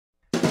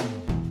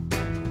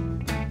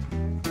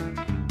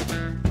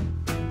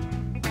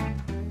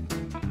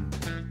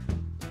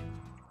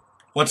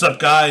What's up,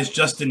 guys?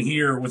 Justin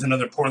here with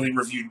another poorly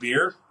reviewed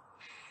beer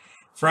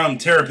from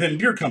Terrapin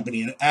Beer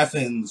Company in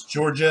Athens,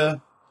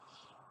 Georgia.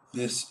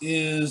 This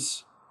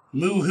is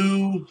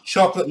Moo-Hoo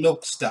Chocolate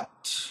Milk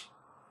Stout.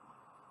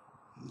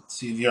 Let's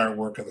see the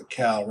artwork of the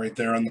cow right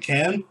there on the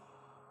can.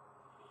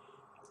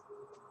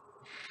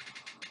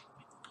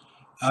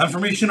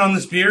 Information on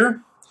this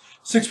beer: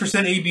 6%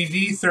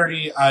 ABV,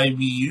 30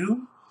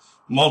 IBU.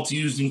 Malts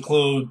used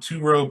include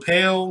 2-row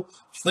pale,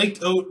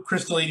 flaked oat,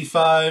 crystal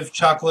 85,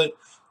 chocolate,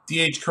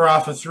 DH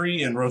Carafa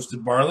 3, and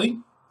roasted barley.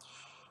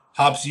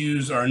 Hops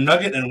used are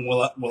nugget and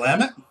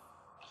willamette.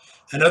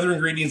 And other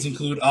ingredients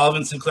include Olive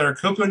and Sinclair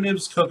cocoa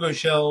nibs, cocoa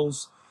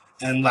shells,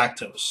 and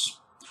lactose.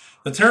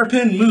 The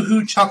Terrapin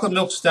Moo-Hoo Chocolate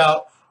Milk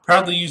Stout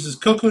proudly uses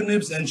cocoa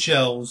nibs and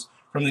shells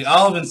from the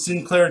Olive and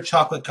Sinclair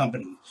Chocolate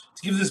Company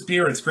to give this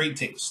beer its great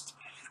taste.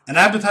 An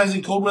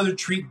appetizing cold weather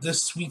treat,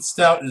 this sweet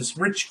stout is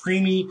rich,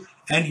 creamy,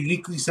 and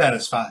uniquely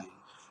satisfying.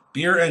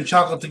 Beer and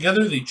chocolate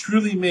together, they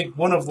truly make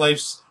one of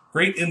life's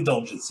great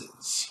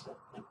indulgences.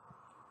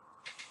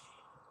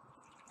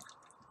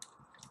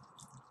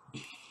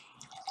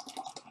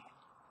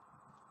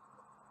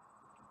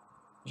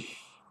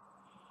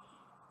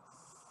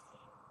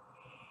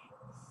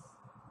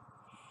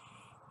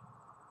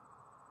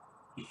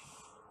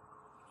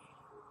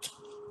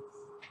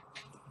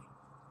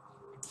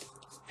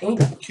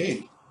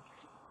 Okay.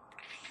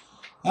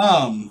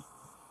 Um,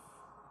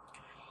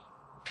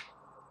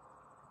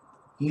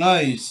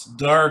 Nice,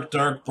 dark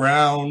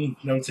brown.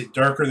 I would say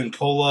darker than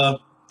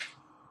cola.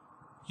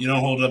 You don't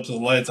hold it up to the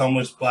light; it's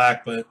almost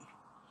black, but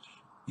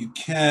you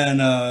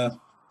can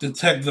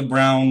detect the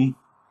brown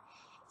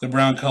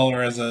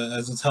color as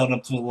it's held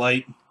up to the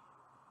light.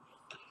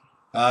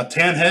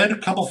 Tan head, a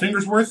couple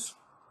fingers worth.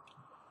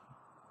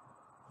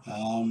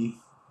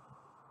 Um,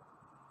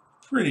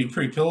 pretty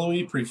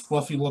pillowy, pretty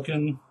fluffy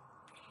looking.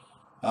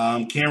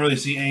 Can't really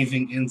see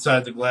anything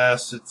inside the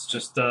glass. It's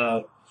just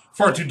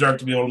far too dark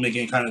to be able to make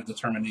any kind of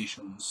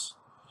determinations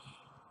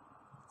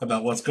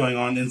about what's going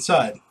on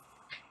inside.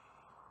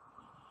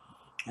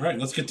 All right,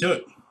 let's get to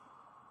it.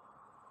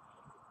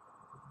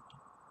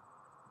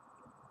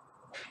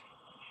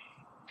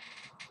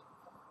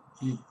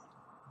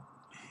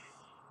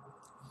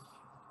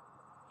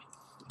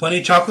 Plenty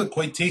of chocolate,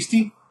 quite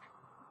tasty.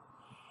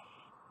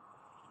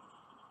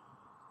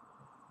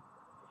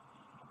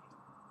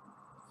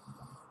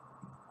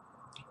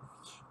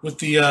 With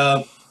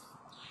the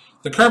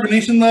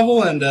carbonation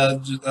level, and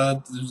there's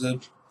a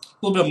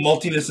little bit of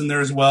maltiness in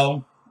there as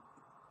well.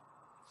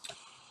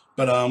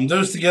 But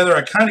those together,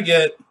 I kind of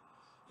get.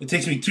 It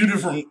takes me two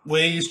different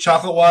ways,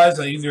 chocolate wise.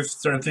 I either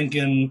start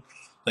thinking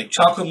like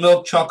chocolate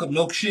milk, chocolate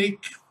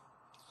milkshake,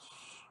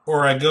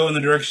 or I go in the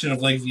direction of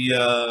like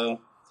the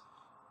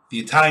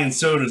Italian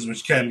sodas,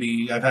 which can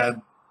be. I've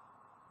had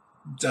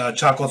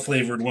chocolate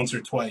flavored once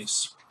or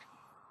twice.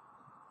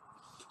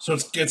 So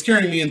it's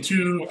carrying me in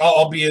two,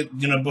 albeit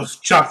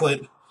both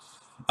chocolate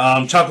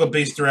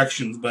based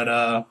directions, but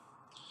a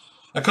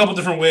couple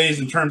different ways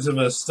in terms of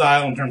a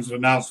style, in terms of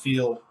a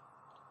mouthfeel.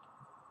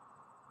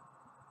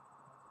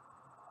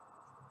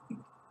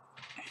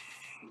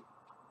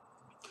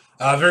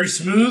 Very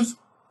smooth.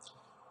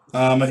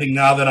 I think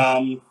now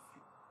that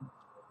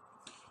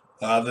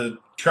the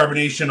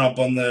carbonation up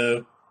on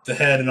the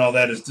head and all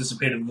that has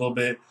dissipated a little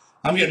bit,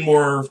 I'm getting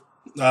more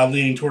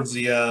leaning towards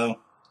the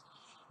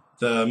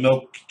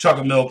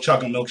chocolate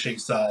milkshake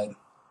side.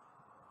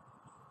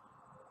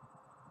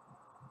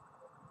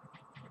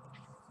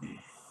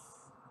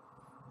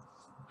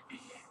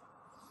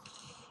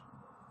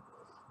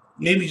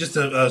 Maybe just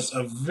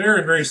a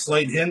very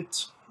slight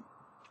hint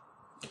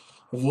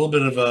of a little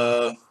bit of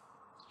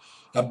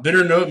a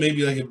bitter note,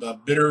 maybe like a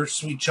bitter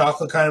sweet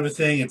chocolate kind of a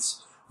thing.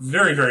 It's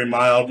very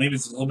mild. Maybe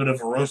it's a little bit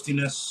of a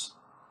roastiness.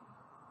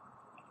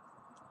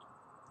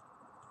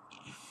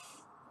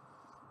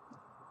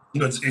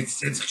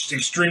 It's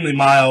extremely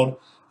mild.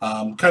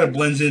 Kind of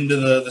blends into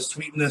the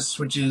sweetness,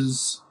 which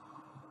is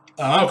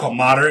I would call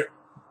moderate.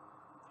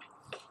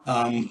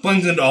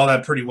 Blends into all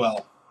that pretty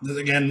well.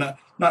 Again,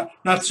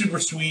 not super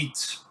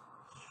sweet.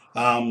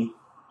 Um,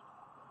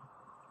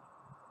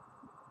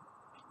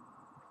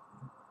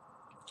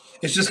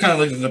 it's just kind of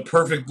like the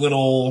perfect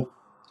little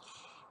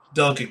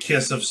delicate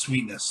kiss of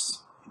sweetness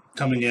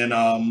coming in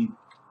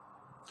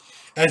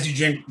as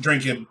you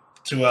drink it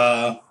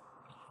to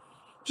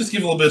just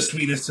give a little bit of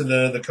sweetness to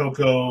the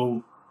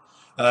cocoa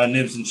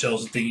nibs and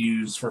shells that they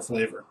use for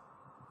flavor.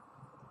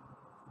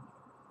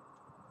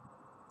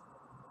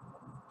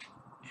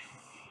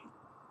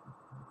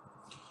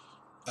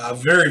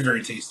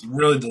 Very tasty,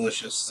 really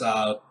delicious.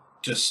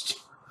 Just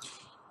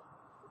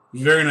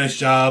very nice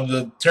job.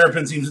 The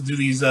Terrapin seems to do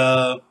these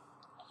kind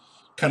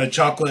of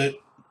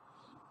chocolate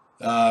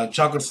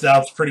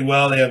stouts pretty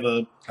well. They have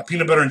a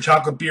peanut butter and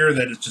chocolate beer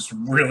that is just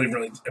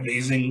really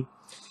amazing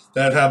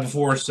that I've had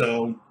before.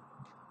 So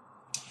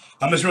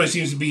this really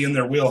seems to be in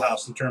their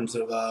wheelhouse in terms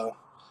of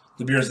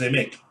the beers they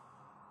make.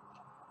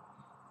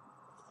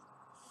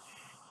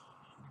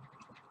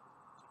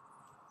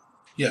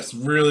 Yes,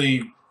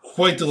 really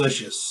quite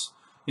delicious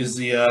is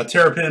the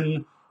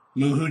Terrapin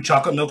Moo-Hoo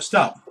Chocolate Milk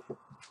Stout.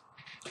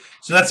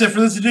 So that's it for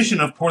this edition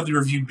of Poorly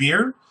Reviewed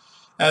Beer.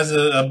 As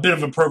a bit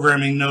of a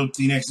programming note,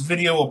 the next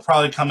video will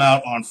probably come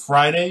out on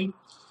Friday.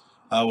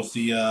 With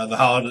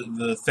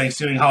the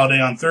Thanksgiving holiday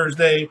on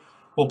Thursday,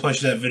 we'll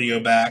push that video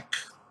back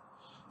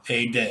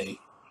a day.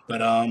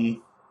 But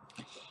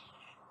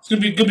it's gonna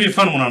be a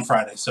fun one on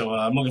Friday, so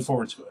I'm looking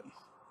forward to it.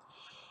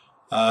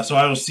 So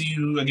I will see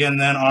you again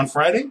then on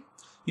Friday.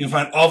 You can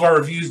find all of our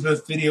reviews,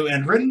 both video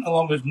and written,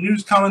 along with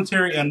news,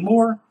 commentary, and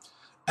more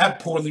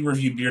at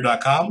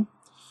poorlyreviewedbeer.com.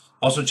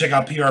 Also, check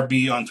out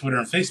PRB on Twitter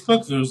and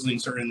Facebook. Those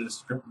links are in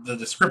the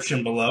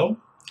description below.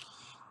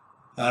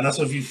 And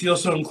also, if you feel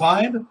so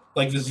inclined,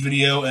 like this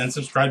video and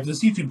subscribe to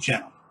this YouTube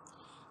channel.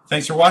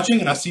 Thanks for watching,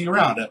 and I'll see you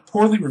around at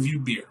Poorly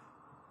Reviewed Beer.